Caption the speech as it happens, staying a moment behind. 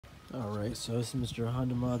Alright, so this is Mr.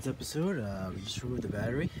 Honda Mods episode. We just removed the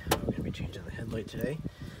battery. We're going to be changing the headlight today.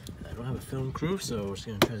 I don't have a film crew, so we're just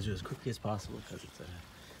going to try to do it as quickly as possible because it's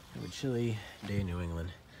a chilly day in New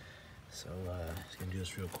England. So just going to do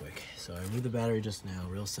this real quick. So I removed the battery just now,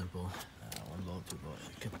 real simple. One bulb, two bulbs.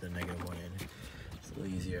 I kept the negative one in. It's a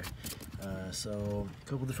little easier. So a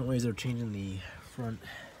couple different ways of changing the front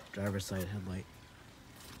driver's side headlight.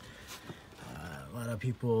 A lot of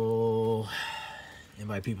people, and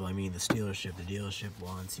by people I mean the dealership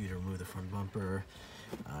wants you to remove the front bumper.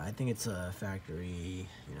 I think it's a factory,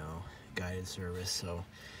 guided service, so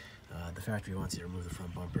the factory wants you to remove the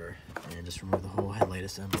front bumper and just remove the whole headlight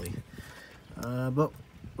assembly. But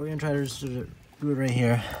we're gonna try to just do it right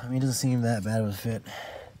here. I mean, it doesn't seem that bad of a fit,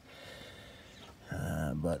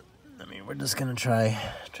 but I mean, we're just gonna try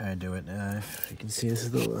to do it. If you can see, this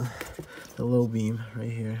is the low beam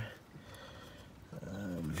right here.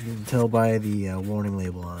 You can tell by the warning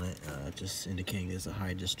label on it, just indicating there's a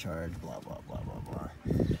high discharge, blah, blah, blah, blah,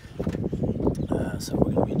 blah. So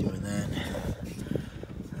we're going to be doing that.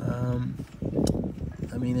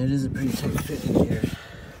 I mean, it is a pretty tight fit in here.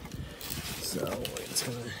 So we're just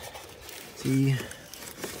going to see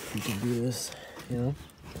if we can do this, Other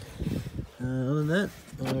than that,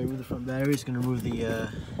 remove the front battery. It's going to remove the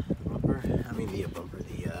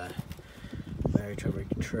battery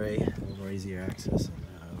tray, a little more easier access, and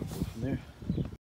we'll go from there.